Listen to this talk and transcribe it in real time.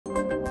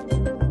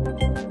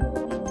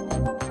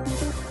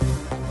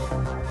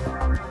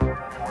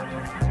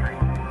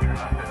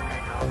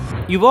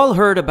You've all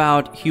heard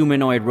about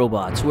humanoid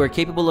robots who are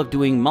capable of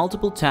doing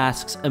multiple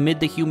tasks amid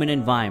the human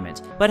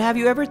environment. But have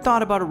you ever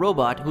thought about a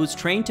robot who's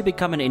trained to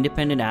become an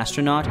independent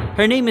astronaut?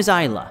 Her name is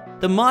AILA,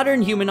 the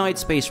modern humanoid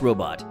space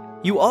robot.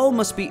 You all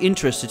must be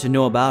interested to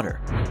know about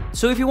her.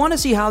 So if you want to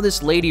see how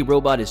this lady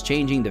robot is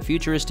changing the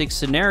futuristic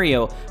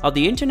scenario of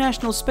the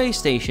International Space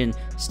Station,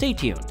 stay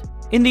tuned.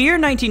 In the year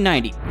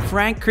 1990,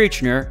 Frank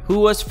Kirchner, who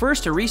was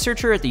first a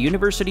researcher at the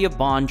University of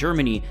Bonn,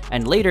 Germany,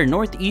 and later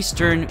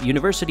Northeastern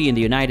University in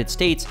the United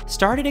States,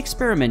 started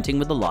experimenting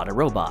with a lot of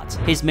robots.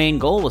 His main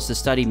goal was to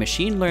study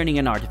machine learning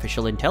and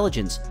artificial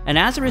intelligence, and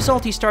as a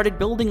result he started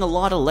building a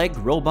lot of legged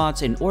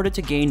robots in order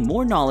to gain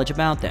more knowledge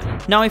about them.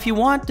 Now if you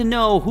want to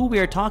know who we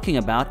are talking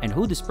about and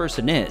who this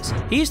person is,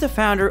 he's the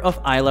founder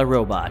of AILA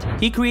Robot.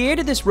 He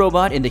created this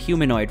robot in the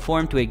humanoid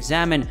form to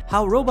examine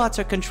how robots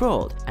are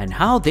controlled and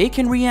how they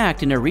can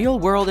react in a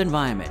real world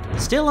environment.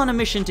 Still on a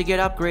mission to get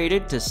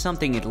upgraded to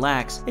something it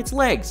lacks, its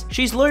legs.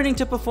 She's learning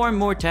to perform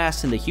more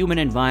tasks in the human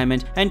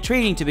environment and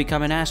training to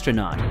become an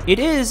astronaut. It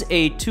is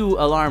a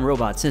 2-alarm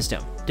robot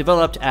system,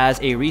 developed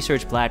as a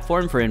research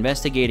platform for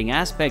investigating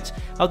aspects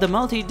of the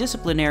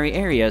multidisciplinary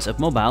areas of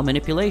mobile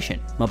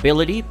manipulation,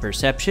 mobility,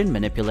 perception,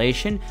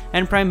 manipulation,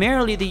 and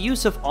primarily the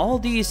use of all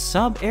these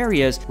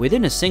sub-areas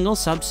within a single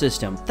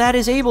subsystem that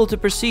is able to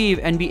perceive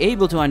and be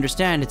able to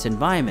understand its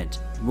environment,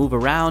 move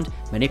around,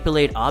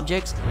 manipulate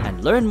objects,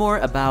 and learn more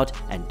about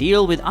and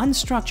deal with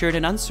unstructured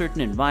and uncertain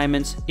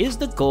environments is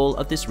the goal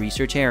of this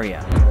research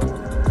area.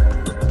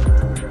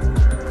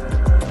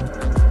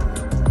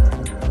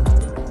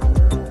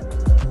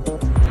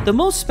 The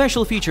most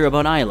special feature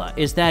about AILA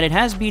is that it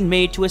has been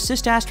made to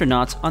assist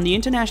astronauts on the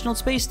International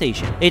Space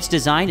Station. It's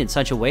designed in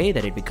such a way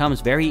that it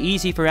becomes very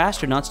easy for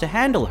astronauts to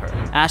handle her.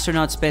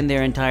 Astronauts spend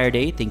their entire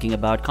day thinking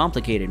about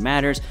complicated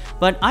matters,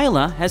 but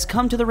AILA has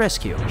come to the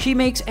rescue. She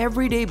makes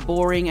everyday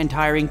boring and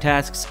tiring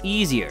tasks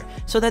easier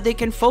so that they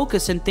can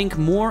focus and think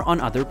more on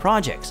other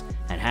projects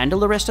and handle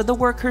the rest of the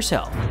work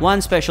herself.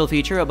 One special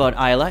feature about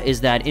AILA is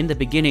that in the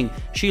beginning,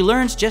 she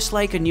learns just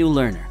like a new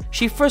learner.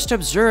 She first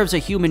observes a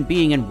human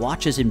being and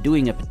watches him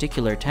doing a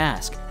particular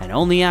task, and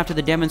only after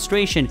the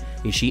demonstration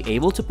is she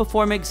able to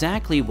perform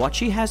exactly what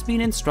she has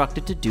been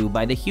instructed to do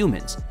by the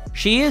humans.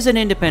 She is an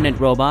independent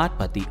robot,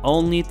 but the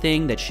only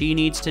thing that she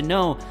needs to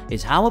know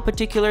is how a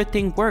particular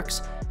thing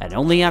works, and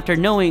only after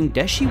knowing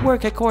does she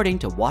work according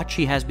to what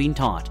she has been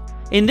taught.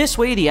 In this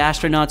way, the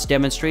astronauts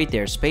demonstrate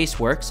their space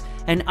works,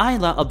 and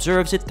AILA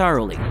observes it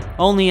thoroughly.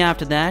 Only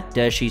after that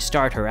does she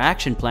start her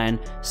action plan,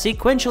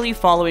 sequentially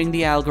following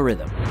the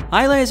algorithm.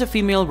 AILA is a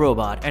female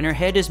robot, and her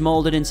head is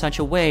molded in such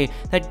a way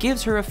that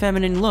gives her a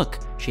feminine look.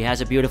 She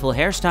has a beautiful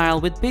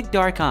hairstyle with big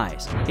dark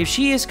eyes. If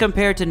she is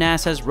compared to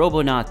NASA's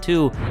Robonaut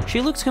 2, she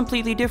looks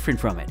completely different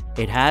from it.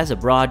 It has a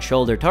broad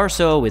shoulder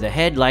torso with a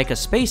head like a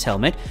space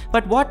helmet,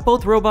 but what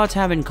both robots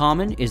have in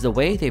common is the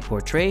way they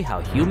portray how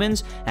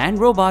humans and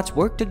robots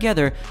work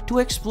together to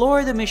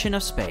explore the mission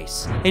of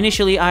space.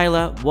 Initially,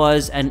 AILA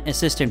was an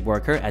assistant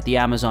worker at the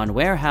Amazon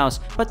warehouse,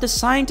 but the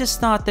scientists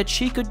thought that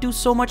she could do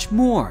so much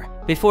more.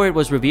 Before it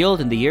was revealed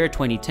in the year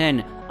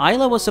 2010,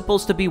 AILA was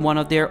supposed to be one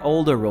of their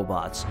older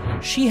robots.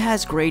 She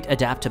has great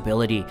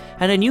adaptability,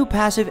 and a new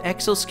passive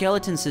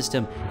exoskeleton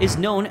system is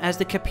known as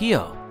the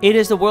Capio. It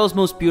is the world's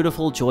most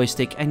beautiful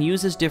joystick and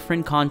uses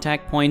different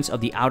contact points of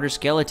the outer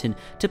skeleton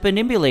to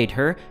manipulate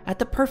her at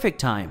the perfect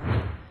time.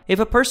 If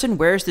a person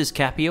wears this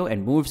Capio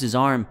and moves his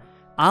arm,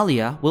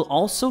 AILA will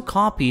also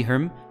copy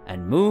him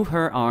and move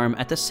her arm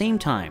at the same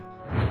time.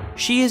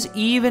 She is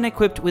even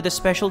equipped with a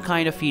special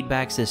kind of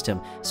feedback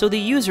system, so the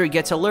user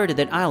gets alerted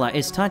that AILA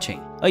is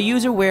touching. A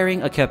user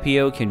wearing a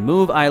Capio can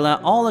move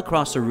AILA all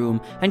across the room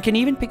and can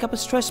even pick up a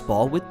stress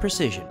ball with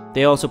precision.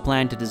 They also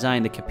plan to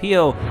design the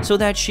Capio so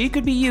that she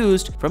could be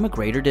used from a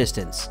greater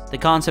distance. The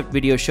concept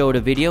video showed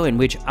a video in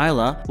which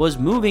AILA was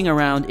moving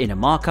around in a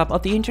mock-up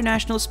of the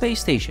International Space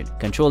Station.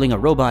 Controlling a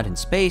robot in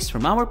space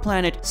from our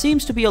planet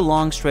seems to be a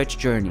long stretch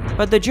journey,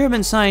 but the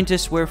German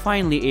scientists were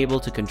finally able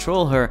to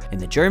control her in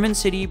the German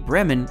city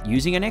Bremen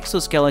using an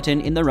exoskeleton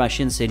in the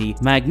Russian city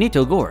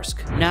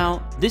Magnitogorsk.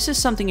 Now, this is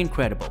something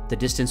incredible. The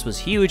distance was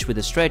huge with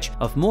a stretch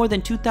of more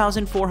than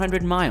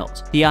 2,400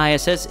 miles. The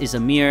ISS is a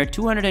mere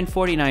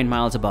 249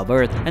 miles above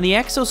Earth, and the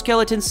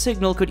exoskeleton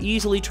signal could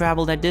easily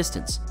travel that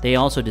distance. They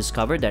also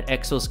discovered that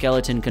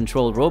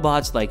exoskeleton-controlled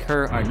robots like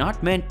her are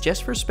not meant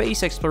just for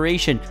space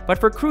exploration, but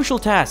for crucial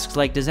tasks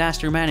like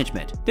disaster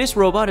management. This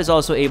robot is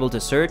also able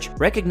to search,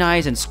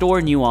 recognize, and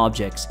store new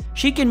objects.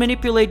 She can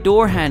manipulate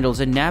door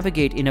handles and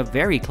navigate in a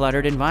very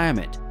cluttered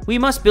environment. We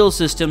must build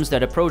systems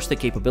that approach the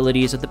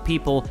capabilities of the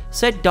people,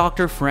 said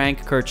Dr.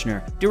 Frank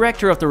Kirchner,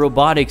 director of the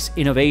Robotics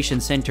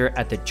Innovation Center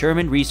at the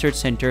German Research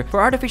Center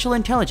for Artificial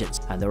Intelligence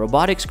and the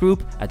Robotics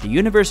Group at the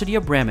University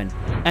of Bremen.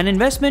 An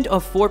investment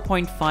of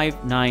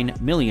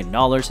 $4.59 million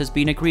has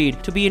been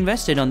agreed to be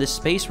invested on this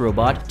space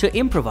robot to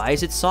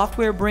improvise its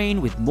software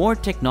brain with more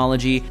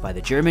technology by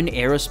the German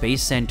Aerospace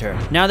Center.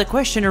 Now the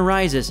question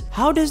arises,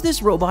 how does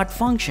this robot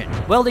function?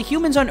 Well, the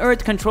humans on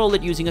Earth control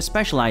it using a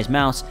specialized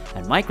mouse,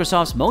 and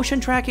Microsoft's motion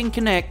tracking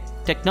Kinect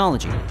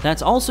technology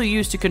that's also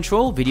used to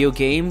control video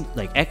game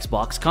like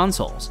Xbox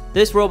consoles.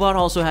 This robot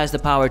also has the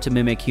power to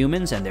mimic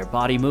humans and their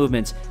body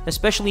movements,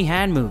 especially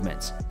hand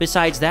movements.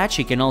 Besides that,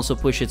 she can also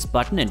push its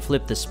button and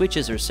flip the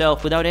switches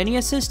herself without any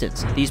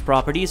assistance. These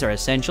properties are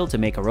essential to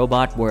make a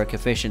robot work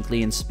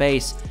efficiently in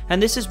space,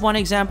 and this is one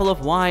example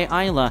of why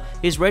AILA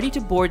is ready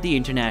to board the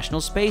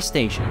International Space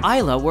Station.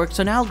 AILA works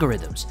on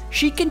algorithms.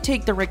 She can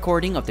take the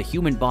recording of the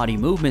human body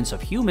movements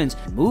of humans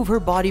and move her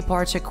body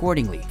parts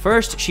accordingly.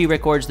 First, she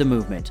records the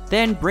movement,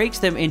 then breaks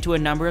them into a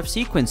number of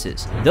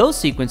sequences. Those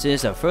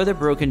sequences are further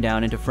broken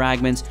down into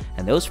fragments,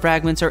 and those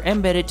fragments are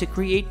embedded to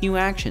create new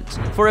actions.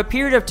 For a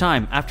period of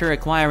time, after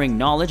acquiring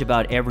knowledge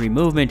about every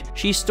movement,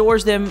 she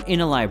stores them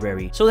in a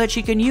library so that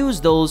she can use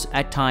those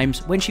at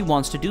times when she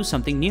wants to do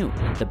something new.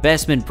 The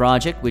Bestman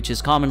project, which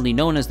is commonly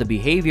known as the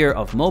behavior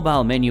of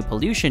mobile menu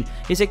pollution,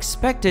 is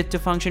expected to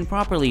function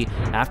properly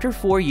after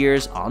 4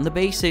 years on the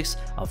basis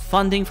of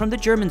funding from the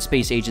German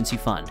Space Agency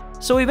Fund.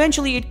 So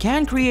eventually it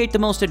can create the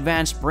most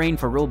advanced brain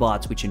for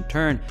robots, which in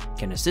turn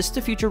can assist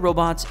the future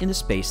robots in the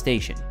space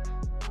station.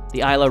 The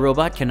AILA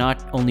robot can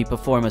not only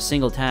perform a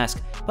single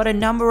task, but a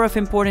number of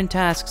important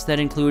tasks that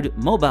include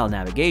mobile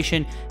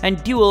navigation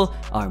and dual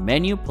or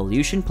menu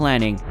pollution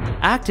planning,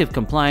 active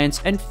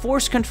compliance and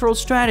force control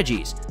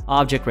strategies,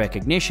 object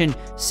recognition,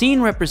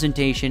 scene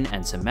representation,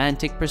 and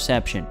semantic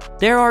perception.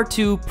 There are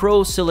 2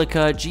 Pro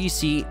Silica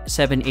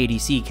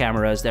GC780C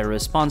cameras that are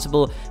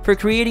responsible for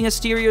creating a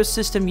stereo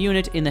system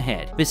unit in the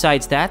head.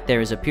 Besides that, there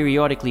is a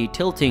periodically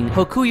tilting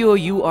Hokuyo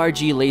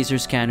URG laser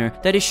scanner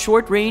that is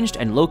short-ranged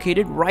and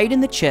located right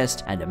in the chest,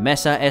 and a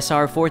MESA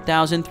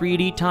SR4000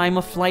 3D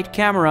time-of-flight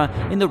camera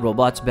in the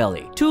robot's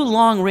belly. 2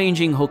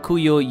 long-ranging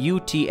Hokuyo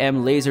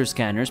UTM laser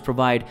scanners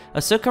provide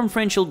a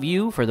circumferential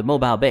view for the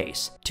mobile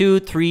base. 2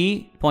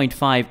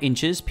 3.5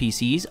 inches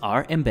PCs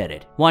are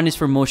embedded. One is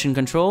for motion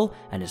control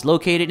and is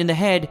located in the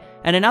head,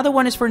 and another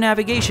one is for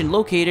navigation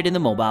located in the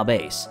mobile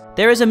base.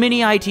 There is a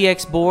mini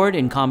ITX board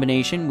in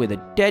combination with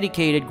a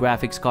dedicated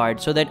graphics card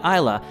so that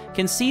AILA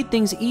can see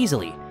things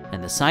easily,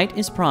 and the sight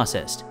is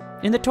processed.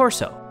 In the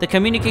torso, the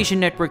communication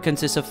network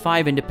consists of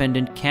 5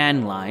 independent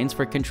CAN lines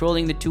for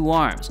controlling the 2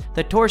 arms,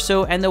 the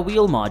torso, and the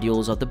wheel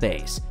modules of the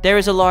base. There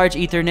is a large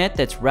Ethernet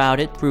that's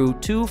routed through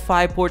 2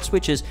 5-port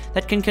switches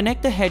that can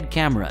connect the head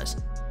cameras,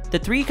 the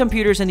 3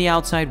 computers in the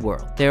outside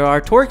world. There are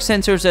torque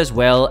sensors as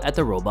well at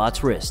the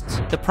robot's wrists.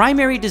 The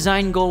primary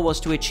design goal was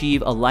to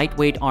achieve a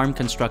lightweight arm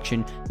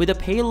construction with a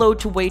payload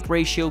to weight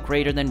ratio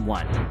greater than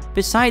 1.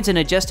 Besides, an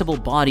adjustable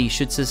body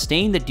should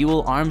sustain the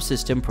dual arm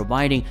system,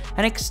 providing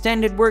an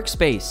extended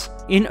workspace.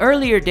 In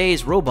earlier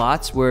days,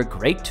 robots were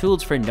great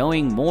tools for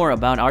knowing more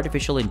about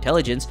artificial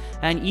intelligence,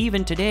 and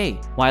even today.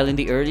 While in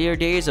the earlier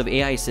days of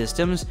AI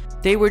systems,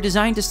 they were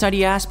designed to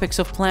study aspects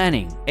of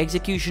planning,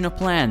 execution of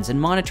plans, and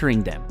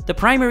monitoring them. The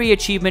primary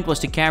achievement was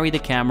to carry the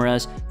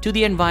cameras to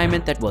the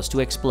environment that was to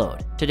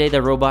explode. Today, the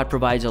robot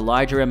provides a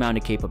larger amount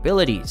of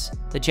capabilities.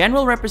 The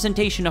general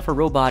representation of a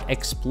robot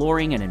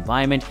exploring an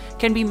environment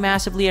can be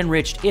massively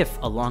enriched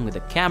if, along with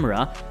the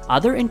camera,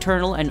 other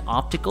internal and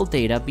optical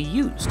data be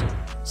used.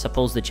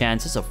 Suppose the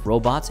chances of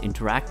robots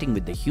interacting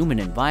with the human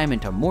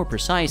environment are more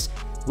precise,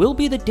 will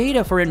be the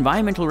data for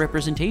environmental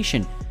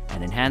representation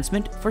and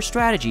enhancement for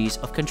strategies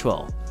of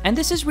control. And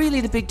this is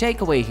really the big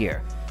takeaway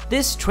here.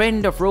 This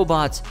trend of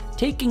robots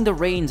taking the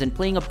reins and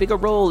playing a bigger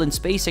role in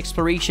space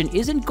exploration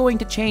isn't going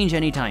to change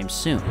anytime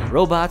soon.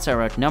 Robots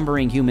are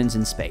outnumbering humans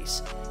in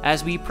space.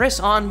 As we press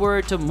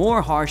onward to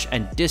more harsh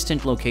and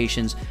distant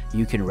locations,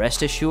 you can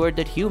rest assured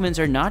that humans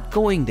are not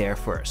going there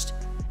first.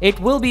 It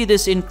will be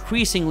this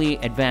increasingly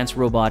advanced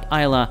robot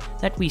AILA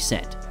that we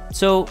send.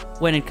 So,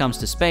 when it comes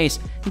to space,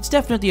 it's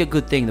definitely a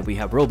good thing that we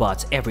have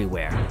robots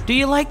everywhere. Do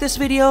you like this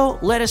video?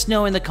 Let us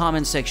know in the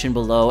comments section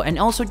below, and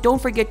also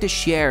don't forget to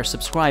share,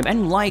 subscribe,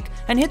 and like,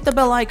 and hit the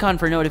bell icon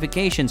for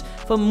notifications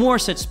for more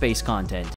such space content.